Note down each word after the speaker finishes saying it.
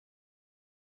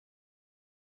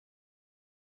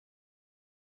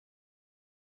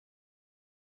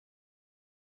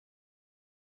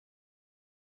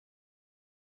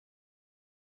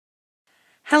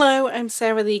Hello, I'm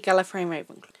Sarah the Gallifreyan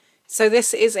Ravenclaw. So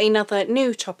this is another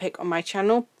new topic on my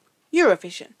channel,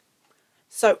 Eurovision.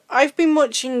 So I've been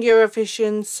watching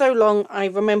Eurovision so long I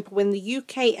remember when the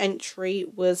UK entry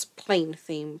was plane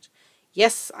themed.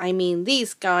 Yes, I mean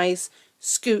these guys,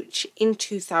 Scooch, in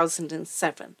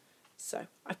 2007. So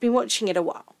I've been watching it a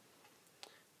while.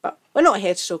 But we're not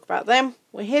here to talk about them,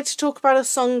 we're here to talk about a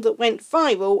song that went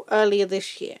viral earlier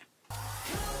this year.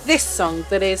 This song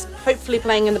that is hopefully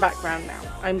playing in the background now.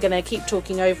 I'm going to keep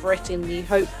talking over it in the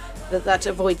hope that that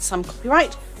avoids some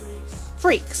copyright.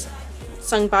 Freaks,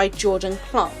 sung by Jordan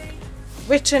Clark.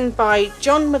 Written by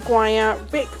John Maguire,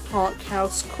 Rick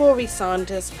Parkhouse, Corey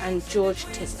Sanders and George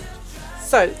Tizard.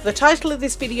 So, the title of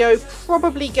this video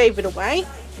probably gave it away,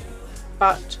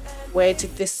 but where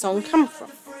did this song come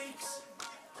from?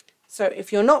 So,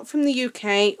 if you're not from the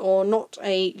UK or not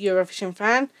a Eurovision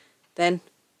fan, then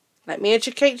let me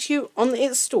educate you on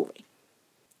its story.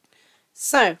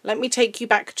 So, let me take you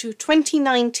back to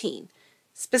 2019,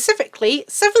 specifically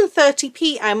 7:30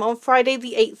 PM on Friday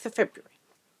the 8th of February,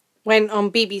 when on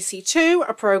BBC Two,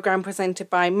 a programme presented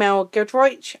by Mel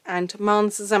Giedroyc and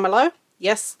Måns Zelmerlöw,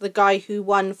 yes, the guy who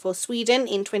won for Sweden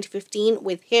in 2015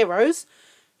 with Heroes.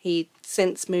 He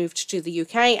since moved to the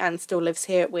UK and still lives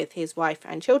here with his wife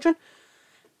and children.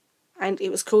 And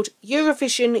it was called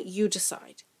Eurovision You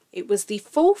Decide. It was the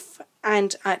fourth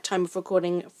and, at time of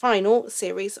recording, final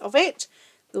series of it,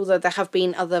 although there have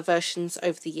been other versions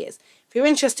over the years. If you're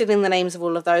interested in the names of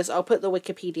all of those, I'll put the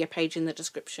Wikipedia page in the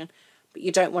description, but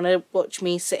you don't want to watch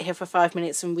me sit here for 5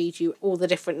 minutes and read you all the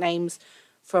different names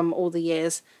from all the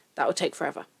years. That would take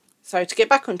forever. So to get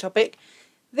back on topic,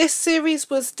 this series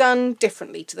was done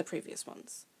differently to the previous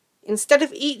ones. Instead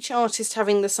of each artist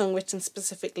having the song written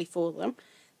specifically for them,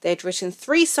 they'd written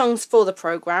 3 songs for the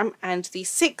programme, and the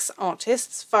 6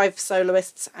 artists, 5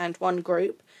 soloists and 1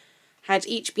 group, had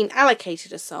each been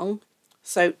allocated a song,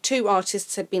 so 2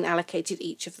 artists had been allocated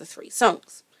each of the 3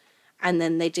 songs. And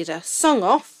then they did a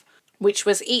song-off, which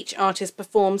was each artist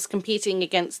performs competing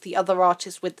against the other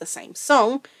artist with the same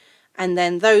song, and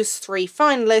then those 3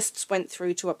 finalists went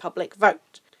through to a public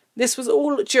vote. This was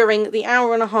all during the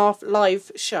hour-and-a-half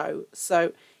live show,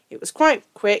 so it was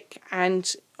quite quick,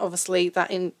 and obviously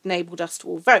that enabled us to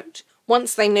all vote.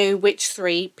 Once they knew which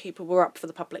 3 people were up for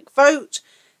the public vote,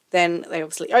 then they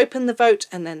obviously opened the vote,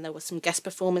 and then there were some guest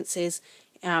performances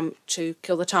to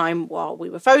kill the time while we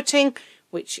were voting,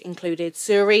 which included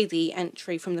Suri, the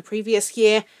entry from the previous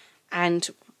year,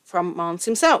 and from Måns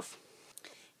himself.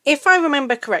 If I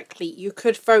remember correctly, you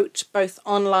could vote both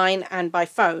online and by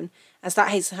phone, as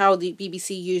that is how the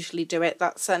BBC usually do it.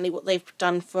 That's certainly what they've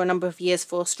done for a number of years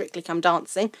for Strictly Come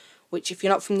Dancing, which, if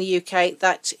you're not from the UK,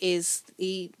 that is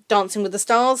the Dancing with the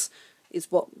Stars,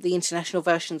 is what the international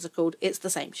versions are called. It's the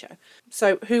same show.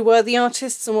 So who were the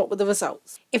artists and what were the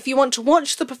results? If you want to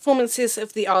watch the performances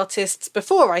of the artists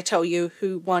before I tell you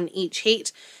who won each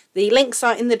heat, the links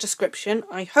are in the description.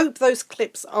 I hope those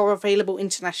clips are available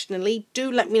internationally. Do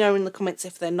let me know in the comments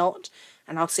if they're not,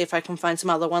 and I'll see if I can find some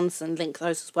other ones and link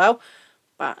those as well.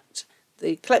 But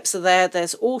the clips are there.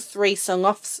 There's all 3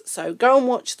 song-offs, so go and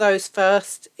watch those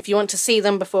first if you want to see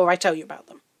them before I tell you about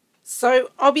them.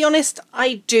 So, I'll be honest,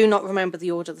 I do not remember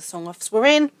the order the song-offs were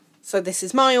in, so this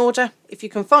is my order. If you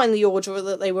can find the order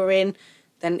that they were in,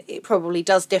 then it probably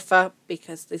does differ,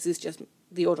 because this is just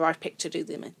the order I've picked to do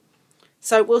them in.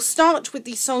 So we'll start with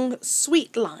the song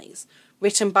Sweet Lies,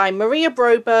 written by Maria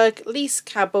Broberg, Lise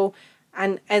Cabell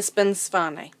and Esben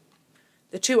Svane.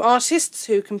 The 2 artists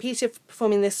who competed for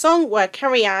performing this song were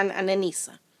Kerry-Ann and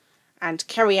Anissa, and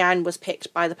Kerry-Ann was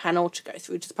picked by the panel to go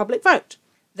through to the public vote.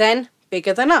 Then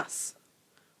Bigger Than Us,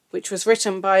 which was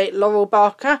written by Laurel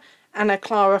Barker, Anna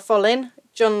Clara Follin,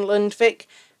 John Lundvik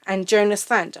and Jonas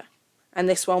Thander, and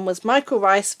this one was Michael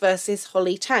Rice versus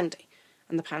Holly Tandy,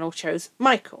 and the panel chose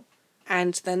Michael.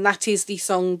 And then that is the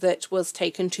song that was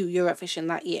taken to Eurovision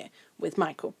that year, with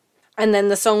Michael. And then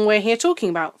the song we're here talking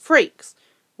about, Freaks,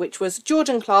 which was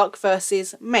Jordan Clark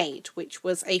versus Maid, which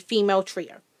was a female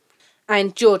trio.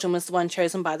 And Jordan was the one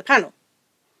chosen by the panel.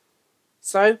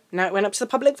 So, now it went up to the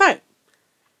public vote.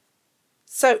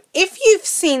 So, if you've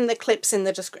seen the clips in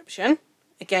the description,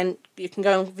 again, you can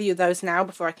go and view those now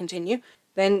before I continue,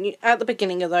 then at the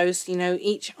beginning of those,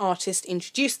 each artist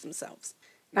introduced themselves.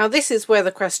 Now, this is where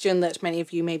the question that many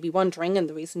of you may be wondering, and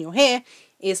the reason you're here,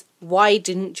 is why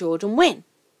didn't Jordan win?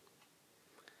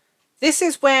 This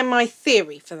is where my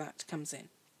theory for that comes in.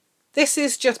 This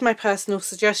is just my personal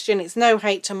suggestion. It's no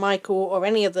hate to Michael or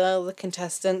any of the other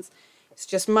contestants. It's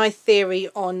just my theory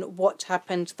on what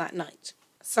happened that night.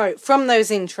 So, from those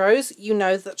intros, you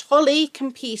know that Holly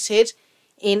competed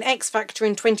in X Factor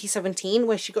in 2017,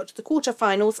 where she got to the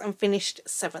quarterfinals and finished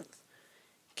 7th.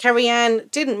 Kerry-Ann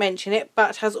didn't mention it,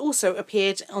 but has also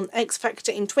appeared on X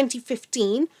Factor in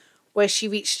 2015, where she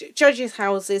reached judges'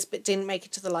 houses but didn't make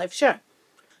it to the live show.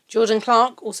 Jordan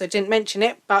Clark also didn't mention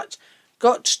it, but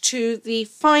got to the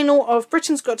final of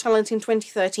Britain's Got Talent in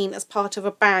 2013 as part of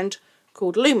a band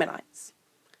called Luminites.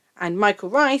 And Michael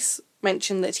Rice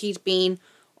mentioned that he'd been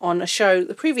on a show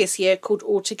the previous year called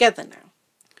All Together Now.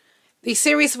 The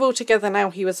series of All Together Now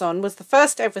he was on was the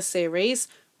first ever series,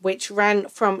 which ran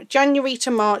from January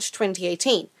to March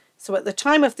 2018. So at the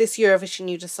time of this Eurovision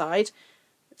You Decide,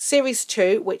 Series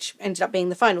 2, which ended up being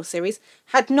the final series,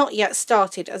 had not yet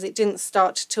started, as it didn't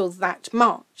start till that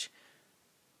March.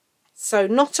 So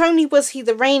not only was he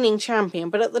the reigning champion,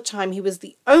 but at the time he was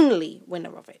the only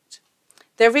winner of it.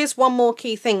 There is one more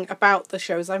key thing about the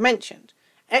shows I mentioned: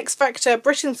 X Factor,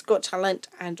 Britain's Got Talent,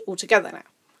 and All Together Now.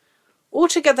 All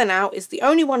Together Now is the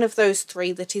only one of those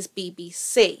three that is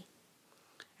BBC.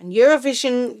 And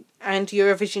Eurovision and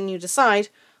Eurovision You Decide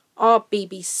are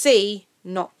BBC,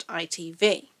 not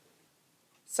ITV.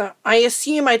 So I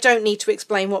assume I don't need to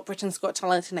explain what Britain's Got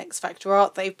Talent and X Factor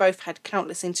are. They've both had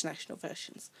countless international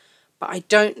versions. But I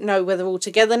don't know whether All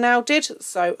Together Now did,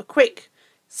 so a quick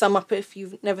sum up if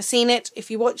you've never seen it. If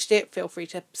you watched it, feel free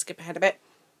to skip ahead a bit.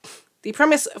 The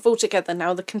premise of All Together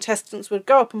Now, the contestants would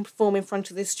go up and perform in front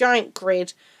of this giant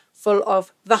grid full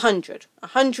of the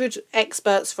 100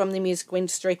 experts from the musical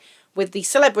industry, with the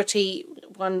celebrity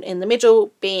one in the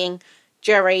middle being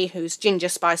Jerry, who's Ginger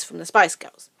Spice from the Spice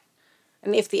Girls.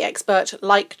 And if the expert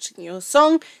liked your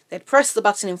song, they'd press the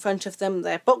button in front of them,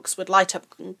 their box would light up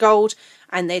gold,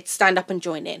 and they'd stand up and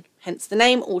join in. Hence the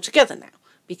name All Together Now,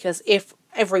 because if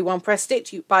everyone pressed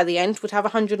it, you by the end would have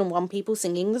 101 people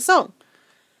singing the song.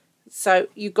 So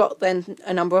you got then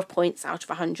a number of points out of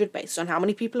 100 based on how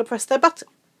many people had pressed their button.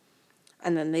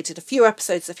 And then they did a few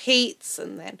episodes of heats,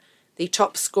 and then the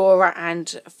top scorer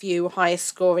and a few highest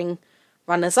scoring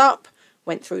runners-up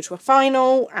went through to a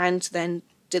final, and then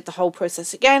did the whole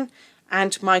process again,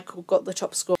 and Michael got the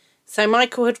top score. So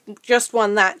Michael had just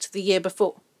won that the year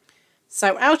before.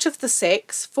 So out of the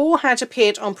 6, 4 had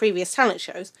appeared on previous talent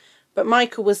shows, but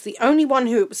Michael was the only one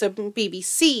who was a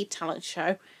BBC talent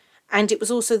show, and it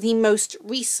was also the most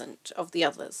recent of the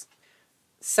others.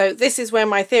 So this is where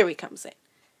my theory comes in.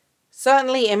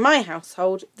 Certainly in my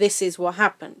household, this is what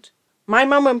happened. My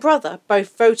mum and brother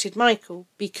both voted Michael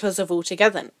because of All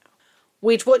Together Now.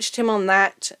 We'd watched him on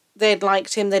that, they'd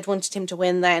liked him, they'd wanted him to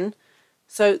win then,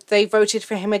 so they voted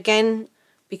for him again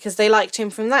because they liked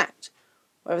him from that.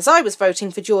 Whereas I was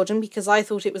voting for Jordan because I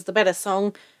thought it was the better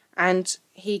song and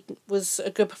he was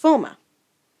a good performer.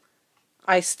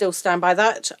 I still stand by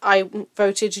that. I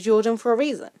voted Jordan for a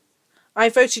reason. I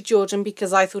voted Jordan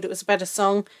because I thought it was a better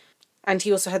song, and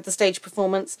he also had the stage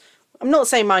performance. I'm not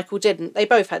saying Michael didn't, they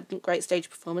both had great stage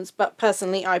performance, but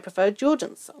personally I preferred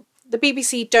Jordan's song. The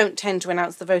BBC don't tend to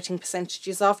announce the voting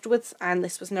percentages afterwards, and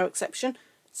this was no exception,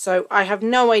 so I have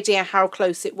no idea how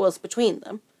close it was between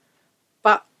them.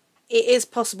 But it is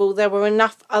possible there were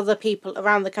enough other people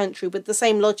around the country with the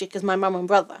same logic as my mum and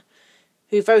brother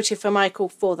who voted for Michael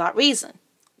for that reason.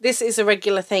 This is a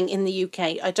regular thing in the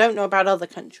UK. I don't know about other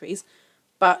countries,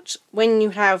 but when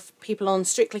you have people on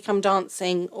Strictly Come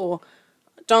Dancing or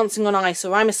Dancing on Ice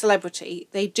or I'm a Celebrity,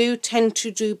 they do tend to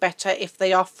do better if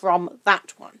they are from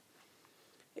that one.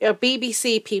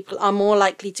 BBC people are more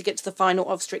likely to get to the final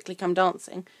of Strictly Come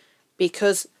Dancing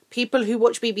because people who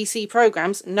watch BBC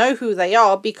programmes know who they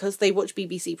are because they watch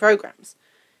BBC programmes.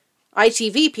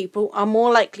 ITV people are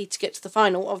more likely to get to the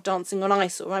final of Dancing on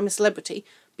Ice or I'm a Celebrity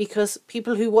because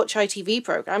people who watch ITV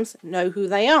programmes know who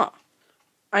they are.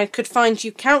 I could find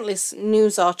you countless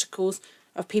news articles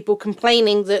of people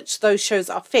complaining that those shows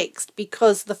are fixed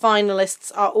because the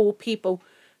finalists are all people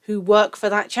who work for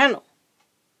that channel.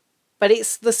 But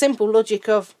it's the simple logic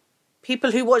of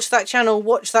people who watch that channel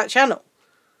watch that channel.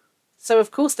 So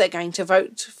of course they're going to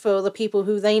vote for the people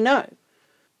who they know.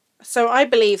 So I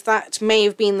believe that may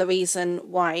have been the reason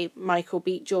why Michael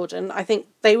beat Jordan. I think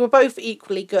they were both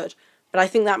equally good, but I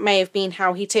think that may have been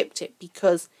how he tipped it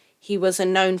because he was a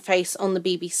known face on the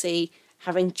BBC,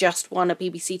 having just won a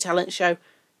BBC talent show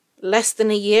less than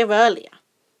a year earlier.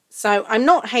 So I'm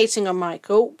not hating on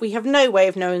Michael. We have no way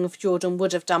of knowing if Jordan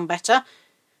would have done better.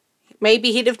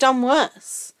 Maybe he'd have done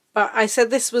worse. But I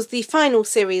said this was the final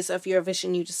series of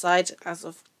Eurovision You Decide as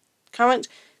of current.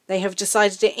 They have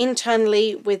decided it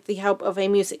internally with the help of a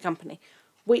music company,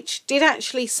 which did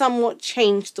actually somewhat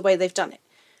change the way they've done it.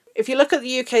 If you look at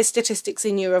the UK statistics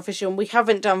in Eurovision, we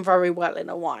haven't done very well in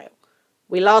a while.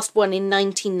 We last won in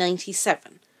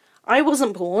 1997. I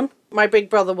wasn't born, my big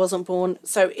brother wasn't born,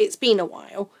 so it's been a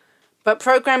while. But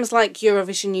programmes like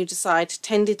Eurovision You Decide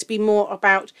tended to be more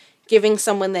about giving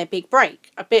someone their big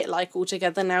break, a bit like All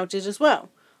Together Now did as well,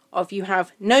 of you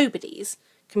have nobodies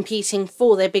competing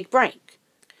for their big break.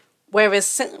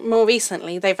 Whereas more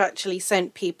recently they've actually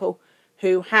sent people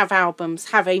who have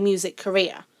albums, have a music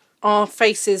career, are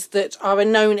faces that are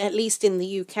known at least in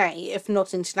the UK, if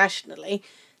not internationally.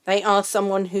 They are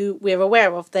someone who we're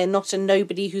aware of. They're not a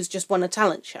nobody who's just won a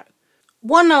talent show.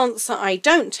 One answer I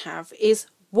don't have is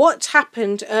what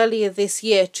happened earlier this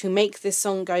year to make this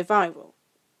song go viral.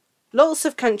 Lots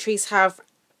of countries have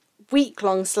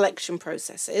week-long selection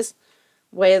processes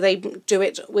where they do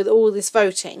it with all this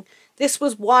voting. This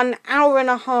was 1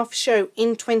 hour-and-a-half show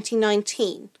in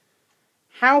 2019.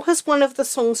 How has one of the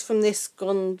songs from this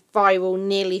gone viral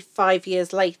nearly 5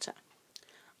 years later?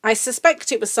 I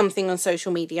suspect it was something on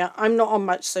social media. I'm not on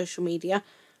much social media,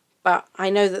 but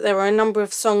I know that there are a number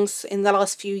of songs in the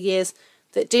last few years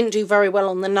that didn't do very well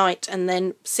on the night and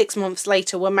then 6 months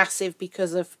later were massive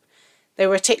because of they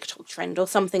were a TikTok trend or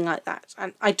something like that.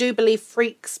 And I do believe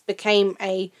Freaks became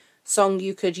a song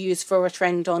you could use for a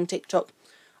trend on TikTok.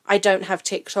 I don't have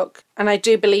TikTok, and I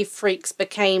do believe Freaks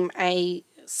became a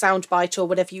soundbite or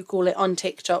whatever you call it on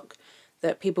TikTok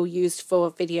that people used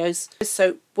for videos.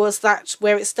 So was that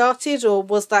where it started, or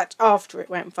was that after it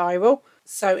went viral?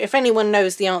 So if anyone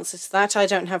knows the answer to that, I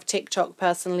don't have TikTok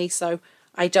personally, so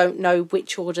I don't know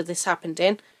which order this happened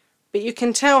in. But you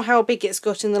can tell how big it's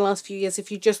got in the last few years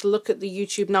if you just look at the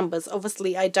YouTube numbers.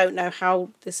 Obviously, I don't know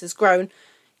how this has grown.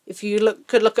 If you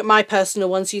could look at my personal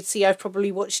ones, you'd see I've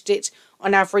probably watched it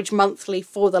on average monthly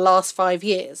for the last 5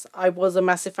 years. I was a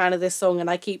massive fan of this song and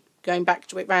I keep going back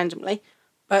to it randomly.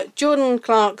 But Jordan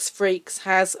Clark's Freaks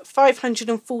has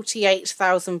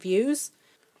 548,000 views.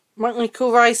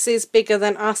 Michael Rice's Bigger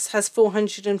Than Us has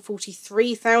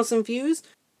 443,000 views,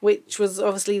 which was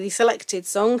obviously the selected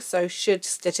song, so should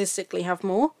statistically have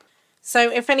more.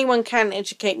 So if anyone can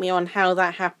educate me on how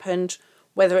that happened,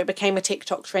 whether it became a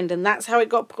TikTok trend and that's how it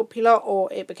got popular,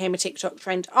 or it became a TikTok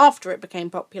trend after it became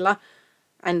popular,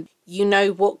 and you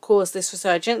know what caused this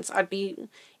resurgence, I'd be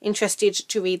interested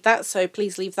to read that, so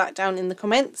please leave that down in the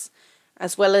comments.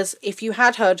 As well as if you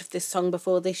had heard of this song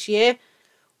before this year,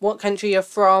 what country you're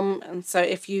from, and so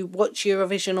if you watch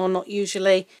Eurovision or not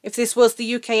usually. If this was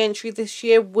the UK entry this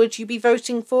year, would you be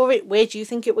voting for it? Where do you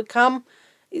think it would come?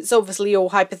 It's obviously all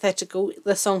hypothetical.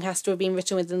 The song has to have been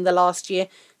written within the last year,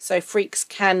 so Freaks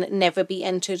can never be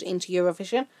entered into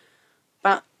Eurovision.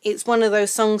 But it's one of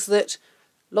those songs that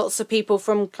lots of people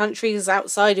from countries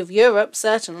outside of Europe,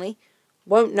 certainly,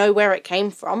 won't know where it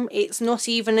came from. It's not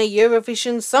even a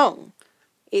Eurovision song.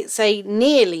 It's a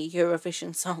nearly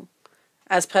Eurovision song,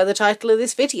 as per the title of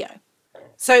this video.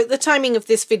 So the timing of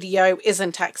this video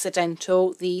isn't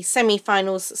accidental. The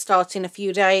semi-finals start in a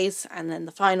few days and then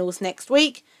the finals next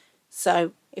week.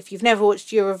 So if you've never watched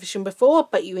Eurovision before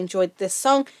but you enjoyed this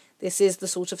song, this is the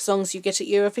sort of songs you get at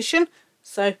Eurovision.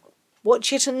 So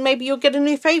watch it and maybe you'll get a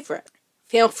new favourite.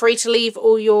 Feel free to leave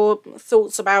all your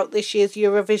thoughts about this year's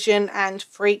Eurovision and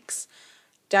Freaks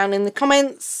down in the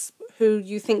comments, who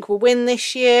you think will win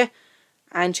this year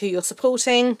and who you're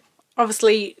supporting.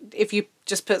 Obviously, if you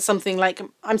just put something like,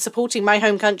 I'm supporting my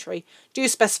home country, do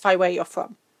specify where you're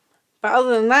from. But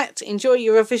other than that, enjoy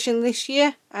Eurovision this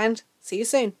year and see you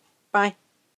soon. Bye.